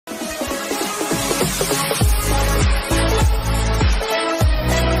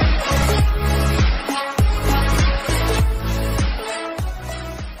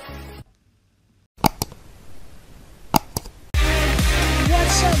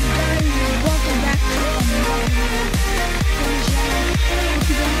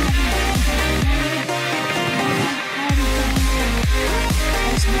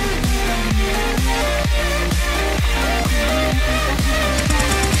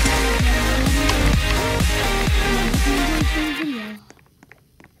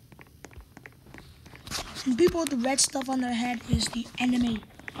people with the red stuff on their head is the enemy.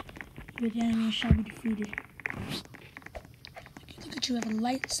 The enemy shall be defeated. Look at you have a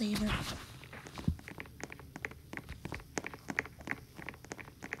lightsaber.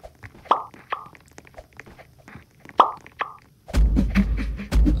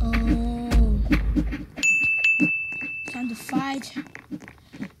 Oh. Time to fight.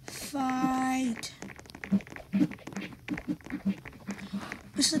 Fight.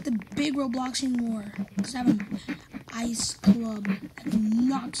 This is like the big Robloxian war. Because I have an ice club that can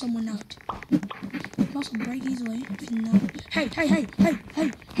knock someone out. You can also break easily if you know. Hey.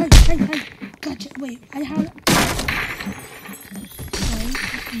 Gotcha. Wait, I have. Wait,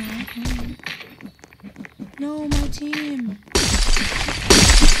 no, my team.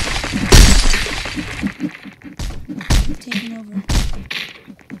 Taking over.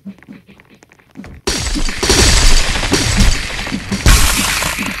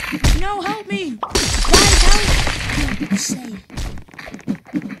 No, help me! Guys, help! Say.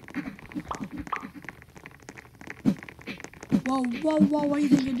 Whoa, what do you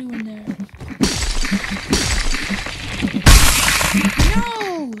think you're doing there?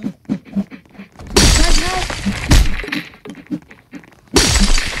 No! Guys, help!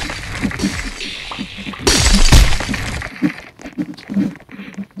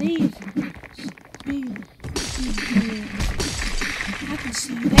 Leave. I can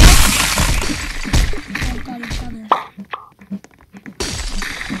see you there. I've got each other.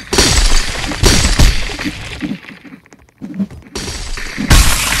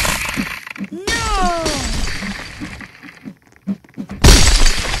 No!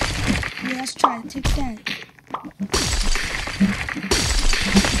 Yeah, let's try it. Take that.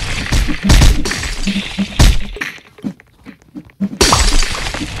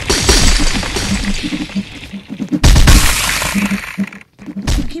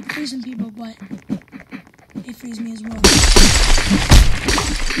 I keep freezing people, but they freeze me as well.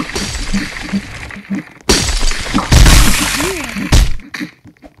 Yeah.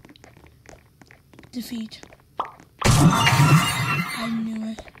 Defeat. I knew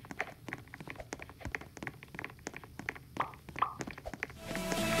it.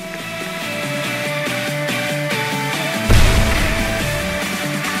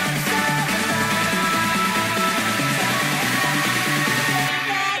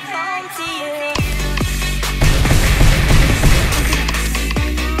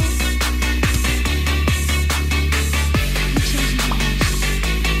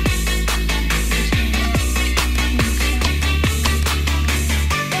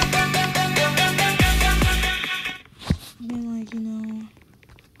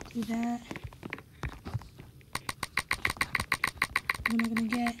 Do that. What am I gonna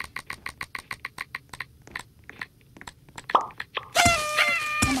get?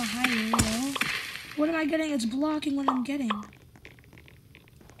 I'm a higher. What am I getting? It's blocking what I'm getting. I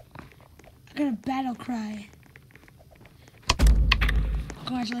got a battle cry.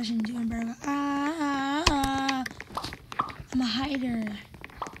 Congratulations, you and Burger. I'm a hider.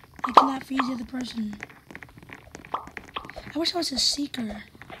 I cannot freeze the other person. I wish I was a seeker.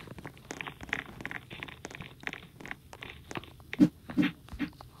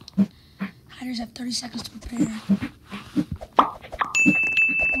 Hiders have 30 seconds to prepare. Come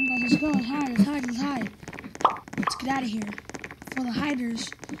on, guys, let's go. Let's hide. Let's get out of here. Before the hiders,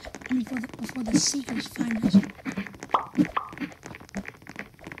 before the seekers find us.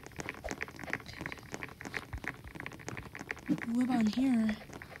 What about in here?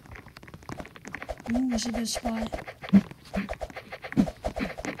 Ooh, this is a good spot.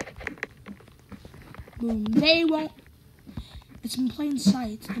 Boom. They won't. It's in plain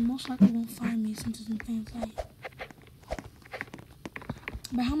sight. They most likely won't find me since it's in plain sight.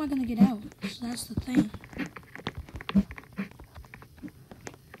 But how am I gonna get out? So that's the thing.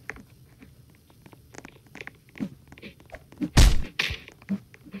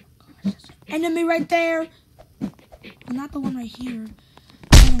 Gosh, there's an enemy right there. Well, not the one right here.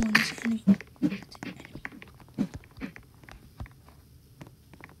 The other one is an enemy.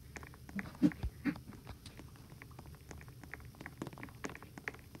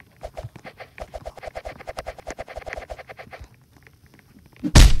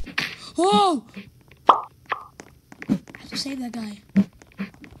 Whoa! I have to save that guy.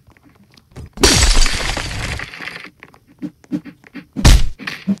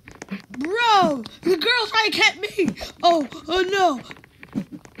 Bro! The girl's trying to get me! Oh no!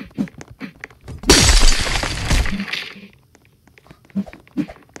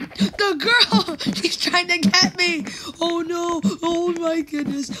 The girl! She's trying to get me! Oh no! Oh my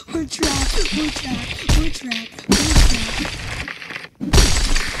goodness! We're trapped!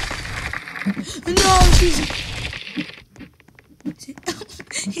 No,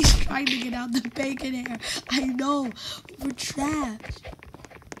 he's trying to get out the bacon hair. I know. We're trapped.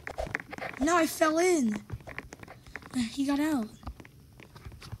 No, I fell in. He got out.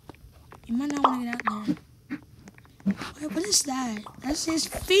 You might not want to get out there. What is that? That's his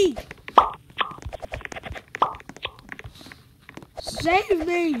feet. Save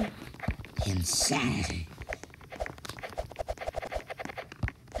me. Insanity.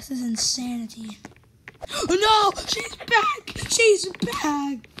 This is insanity. Oh, no, she's back. She's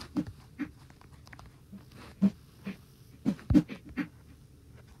back.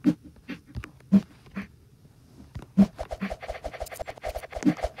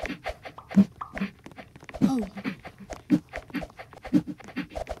 Oh.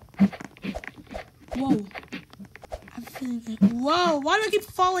 Whoa. I'm feeling it. Whoa, why do I keep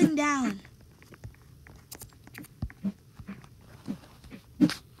falling down?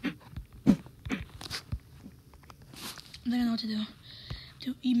 I don't know what to do.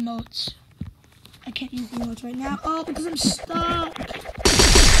 Do emotes. I can't use emotes right now. Oh, because I'm stuck.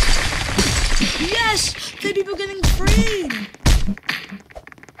 Yes! The people getting freed.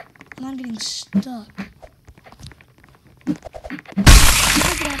 And I'm getting stuck.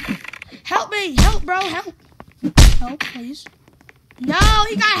 Help me! Help, bro! Help! Help, please. No,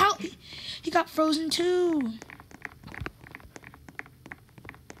 he got help. He got frozen too.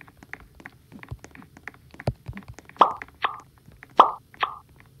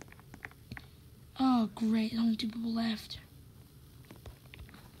 Oh, great. Only 2 people left.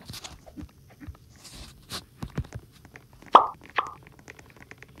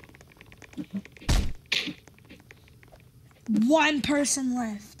 One person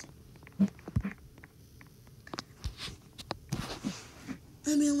left.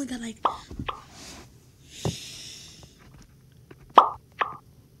 And we only got like...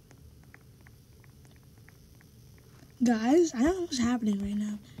 Guys, I don't know what's happening right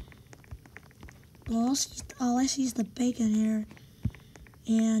now. All I see is the bacon here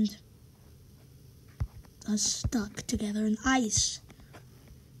and us stuck together in ice.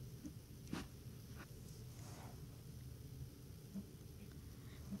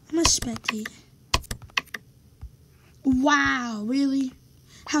 I'm a spectate. Wow, really?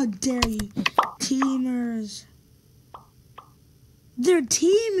 How dare you? Teamers. They're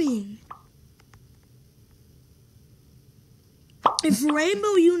teaming. If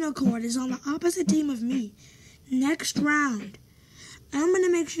Rainbow Unicorn is on the opposite team of me, next round, I'm going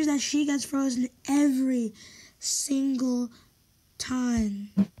to make sure that she gets frozen every single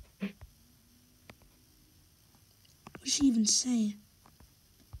time. What's she even saying?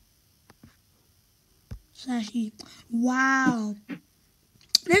 Slashy. Wow.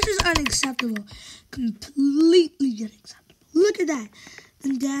 This is unacceptable. Completely unacceptable. Look at that.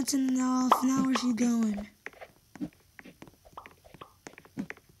 Them dancing off. Now where's she going?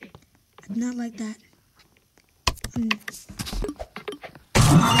 I do not like that.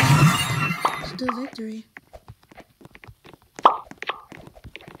 Still victory.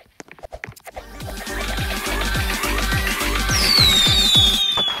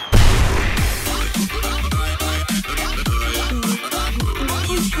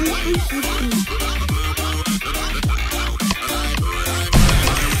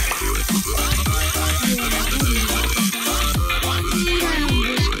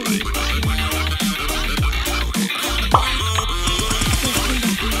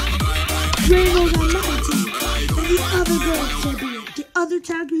 Rainbow's on my team, and the other girl said be it. The other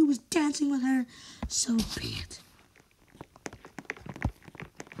character who was dancing with her, so be it.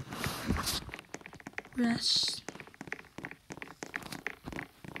 Rest.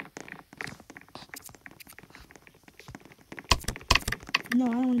 No, I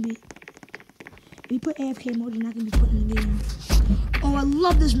don't want to be. If you put AFK mode, you're not going to be put in the game. Oh, I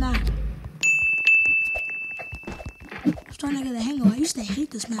love this map. I'm starting to get the hang of it. I used to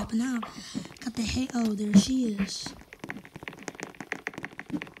hate this map, but now I got the hate. Oh, there she is.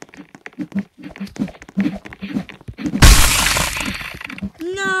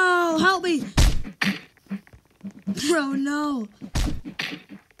 No, help me. Bro, no.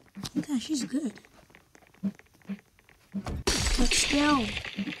 God, she's good. But still.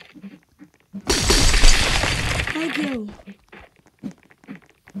 Thank you.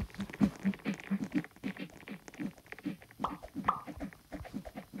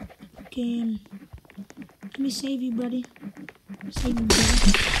 Game. Let me save you, buddy. Save you, buddy.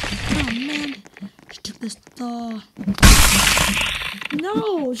 Oh, man. She took this thaw.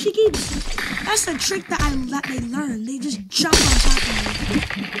 No, she keeps... That's the trick that they learn. They just jump on top of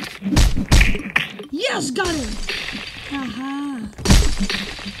me. Yes, got him. Haha.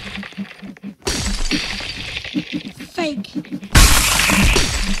 trick.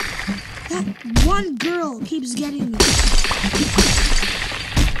 That one girl keeps getting me.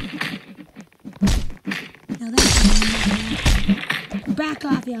 Now that's back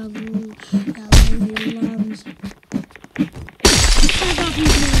off, y'all. Lungs. Back off, you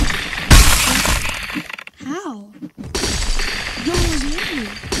girl. How? Yo, was me.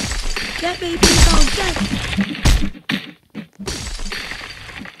 Get me, people, get me.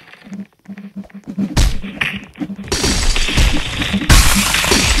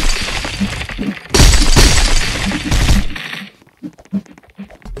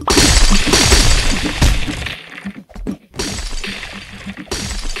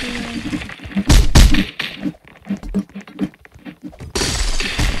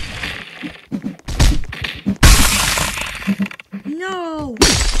 No!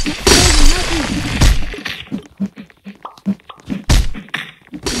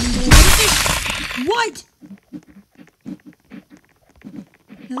 What?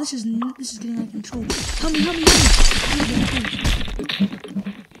 No, this is getting out of control. Help me.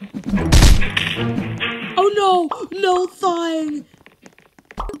 Oh no, fine.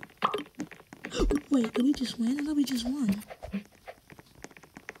 Wait, did we just win? I thought we just won.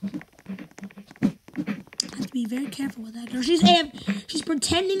 I have to be very careful with that girl. She's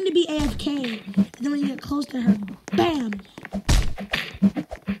pretending to be AFK, and then when you get close to her, bam!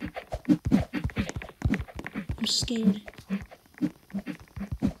 I'm scared.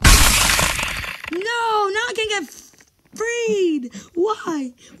 No, now I can't get freed.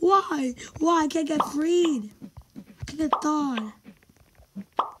 Why? I can't get freed. I can't get thawed.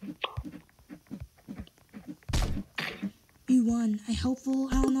 We won. I hopeful.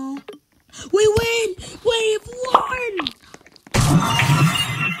 I don't know. We win! We've won!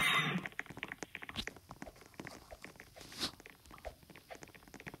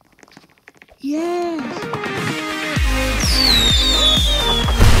 Yes!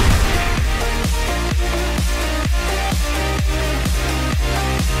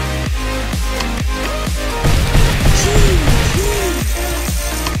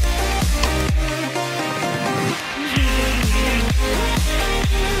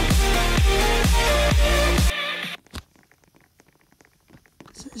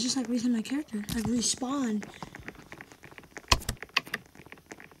 It's just like resetting my character. I respawned.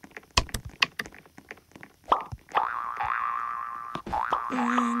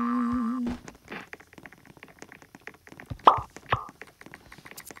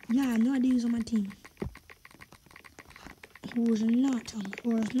 Yeah, no idea who's on my team. Who is not on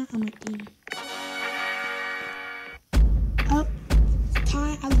my team. Oh,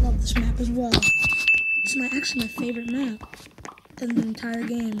 I love this map as well. It's actually my favorite map in the entire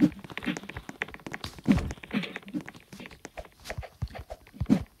game.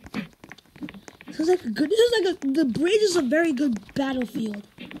 The bridge is a very good battlefield.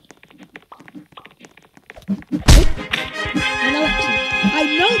 I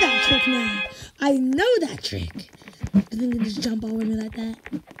know that trick now. I know that trick. I think they just jump over me like that.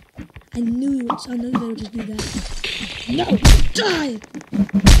 I knew they would just do that. No! Die!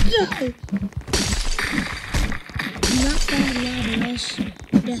 Die! Do not fall in lava or else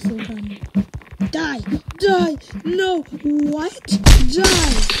death will come. Die! Die! No! What?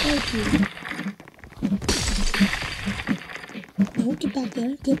 Die! Okay. No, get back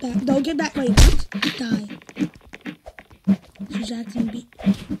there. Get back. No, get back. Wait, what? Die. She's acting beat.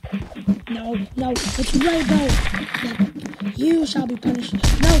 No, it's right there. You shall be punished.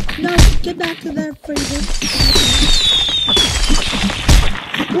 No, get back to there, freezing.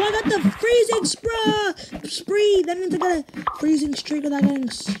 Oh, I got the freezing spree. That means I got a freezing streak without getting.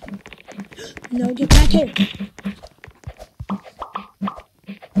 No, get back here.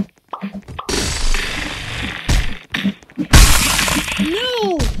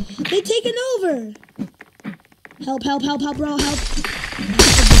 No, they taken over. Help, bro, help.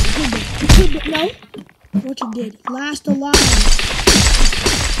 No, what you did? Last alive.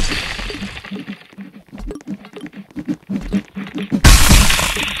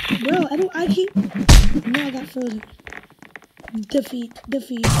 Bro, I keep. No, I got frozen. Defeat.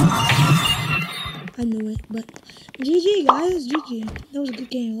 I knew it, but GG, guys, GG. That was a good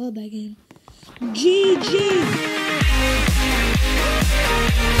game. I love that game. GG.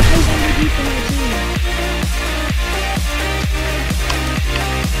 I was MVP for my team.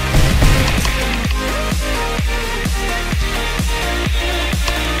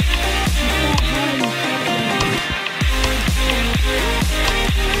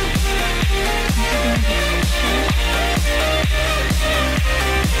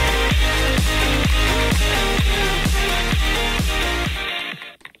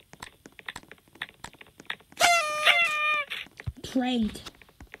 pranked.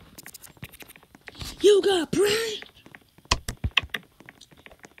 You got pranked.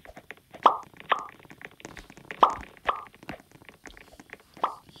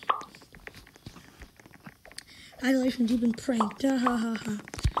 Congratulations, you've been pranked. Ha ha ha ha.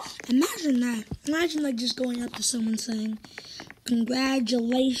 Imagine that. Imagine like just going up to someone saying,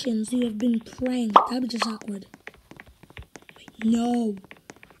 congratulations, you have been pranked. That'd be just awkward. Wait, no.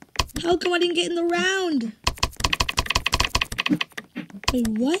 How come I didn't get in the round? Wait,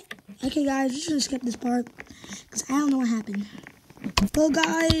 what? Okay, guys, just gonna skip this part because I don't know what happened. Well,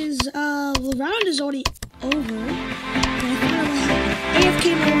 guys, the round is already over. And I found out what happened. AFK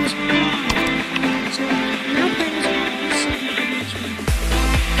mode was on. So now playing is on. Let's see if we can do this one.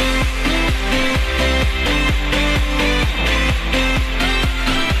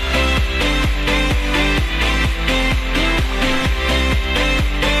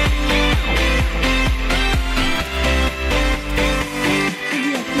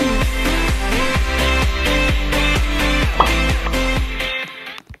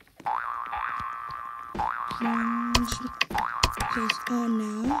 Is on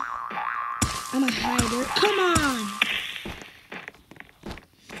now. I'm a hider. Come on!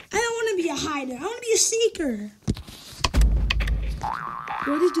 I don't want to be a hider. I want to be a seeker.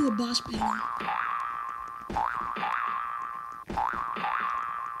 We'll just do the boss battle.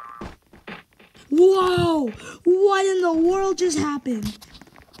 Whoa! What in the world just happened?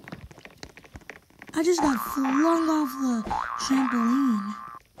 I just got flung off the trampoline.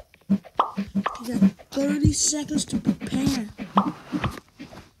 You got 30 seconds to prepare.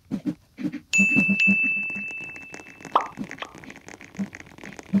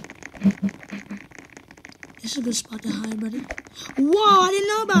 This is a good spot to hide, buddy. Whoa, I didn't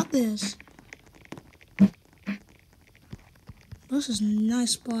know about this. This is a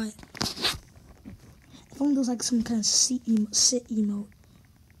nice spot. If only there's like some kind of sit emote.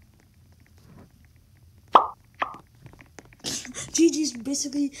 GG's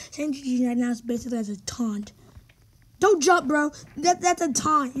basically, saying GG right now is basically as a taunt. Don't jump, bro. That's a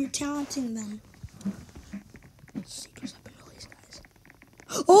taunt. You're taunting them. Secrets have been released, guys.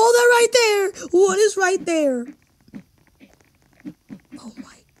 Oh, they're right there. What is right there? Oh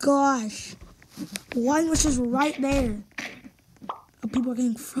my gosh. One was just right there. Oh, people are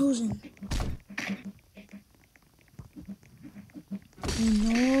getting frozen. Oh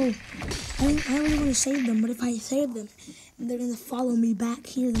no. I really want to save them, but if I save them, they're gonna follow me back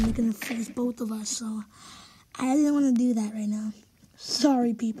here, then they're gonna face both of us, so I didn't want to do that right now.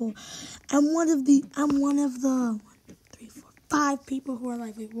 Sorry, people. I'm one of the 1, 2, 3, 4, 5 people who are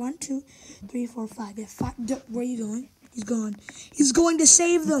alive. Wait, 1, 2, 3, 4, 5. Yeah, 5. Where are you going? He's gone. He's going to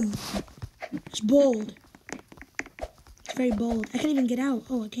save them. It's bold. It's very bold. I can't even get out.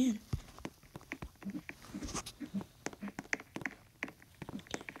 Oh, I can.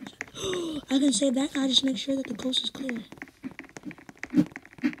 I can save that guy. Just make sure that the coast is clear.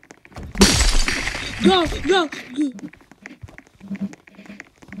 Go, go, go.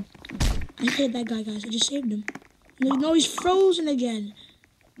 I saved that guy, guys. I just saved him. No, he's frozen again.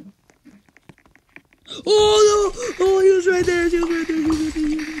 Oh, no. Oh, he was right there. He was right there. He was right there.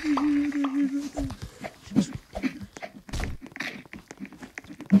 He was right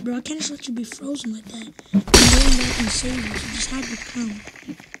there. Bro, I can't just let you be frozen like that. I'm going back and save you. You just had to come.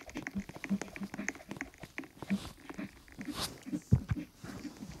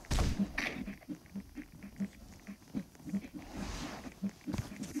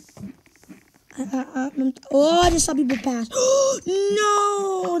 Oh, I just saw people pass.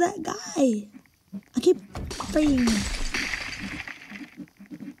 No, that guy. I keep praying.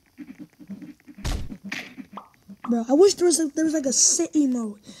 Bro, I wish there was like a sit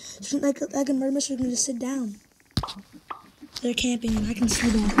emote. So like a murder mystery can just sit down. They're camping and I can see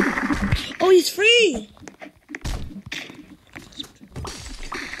that. Oh, he's free.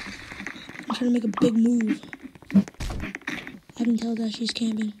 I'm trying to make a big move. I can tell that she's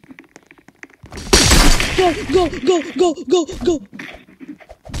camping. Go, go, go, go, go, go.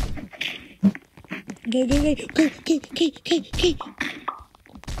 Go, go, go, go, K.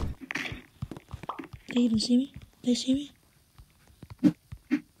 They even see me? They see me?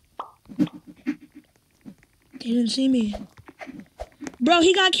 They didn't see me. Bro,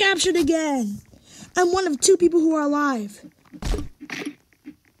 he got captured again. I'm one of 2 people who are alive.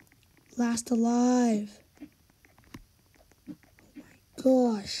 Last alive.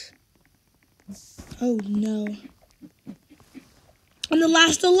 Oh my gosh. Oh no. I'm the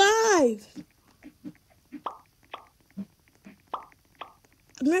last alive.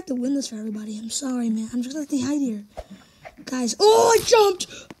 I'm gonna have to win this for everybody. I'm sorry, man. I'm just gonna have to hide here. Guys. Oh, I jumped.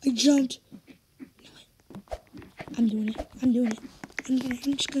 No, I'm doing it.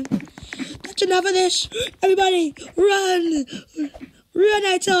 That's enough of this. Everybody, run! Run,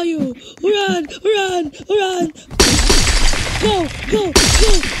 I tell you! Run! Run! Run! Go! Go!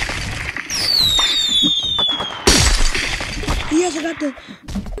 Go! Yes, I got the...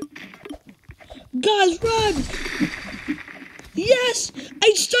 Guys, run! Yes!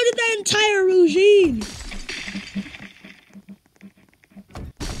 I started that entire routine!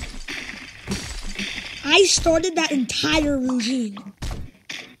 I started that entire routine.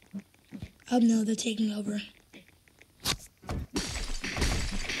 Oh no, they're taking over.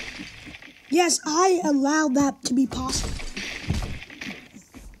 Yes, I allowed that to be possible.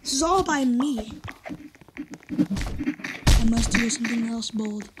 This is all by me. I must do something else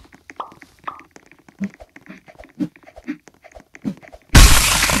bold.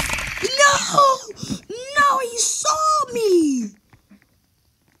 No! No, he saw me!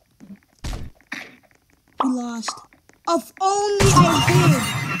 We lost. If only I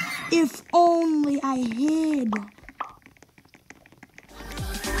hid. If only I hid.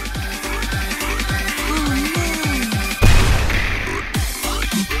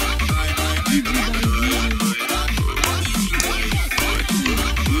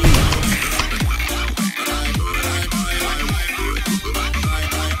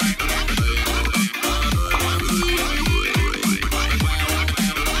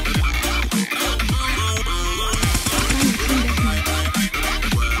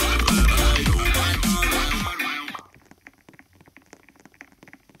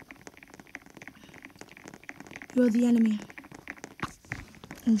 You're the enemy.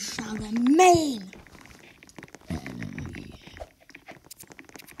 You shall remain.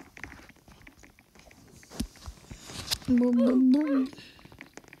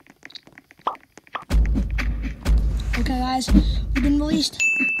 Okay, guys, we've been released.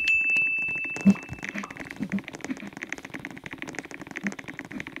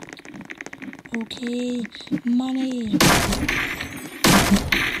 Okay, money.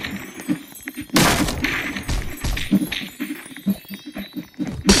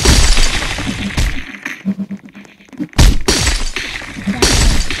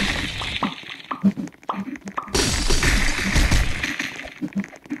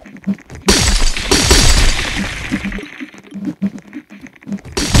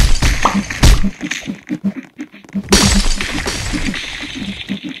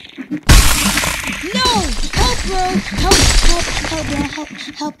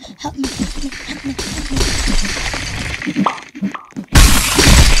 Help me.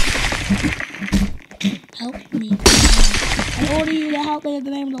 Help me. I order you to help me in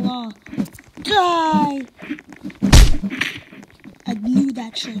the name of the law. Die! I knew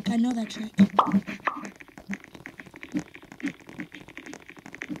that trick. I know that trick.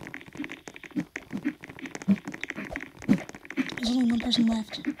 There's only one person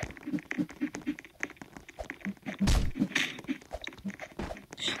left.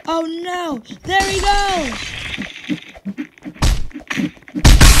 Oh no! There he goes!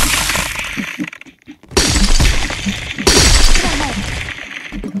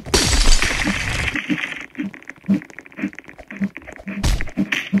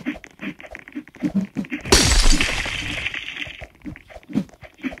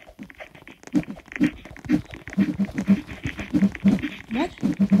 What?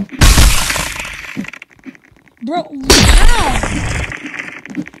 Bro, how?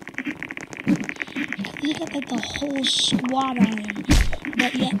 Look at like the whole squad on him.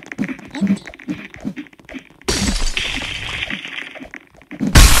 But yet, what?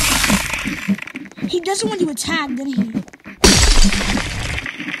 He doesn't want to attack, did he?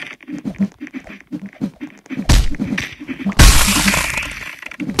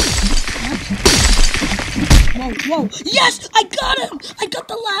 What? Whoa, whoa. Yes! I got him! I got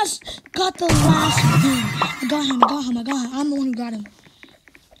the last thing. I got him. I'm the one who got him.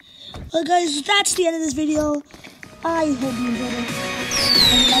 Well, guys, that's the end of this video. I hope you enjoyed it.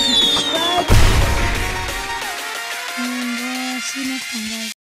 And like and subscribe. And see you next time, guys.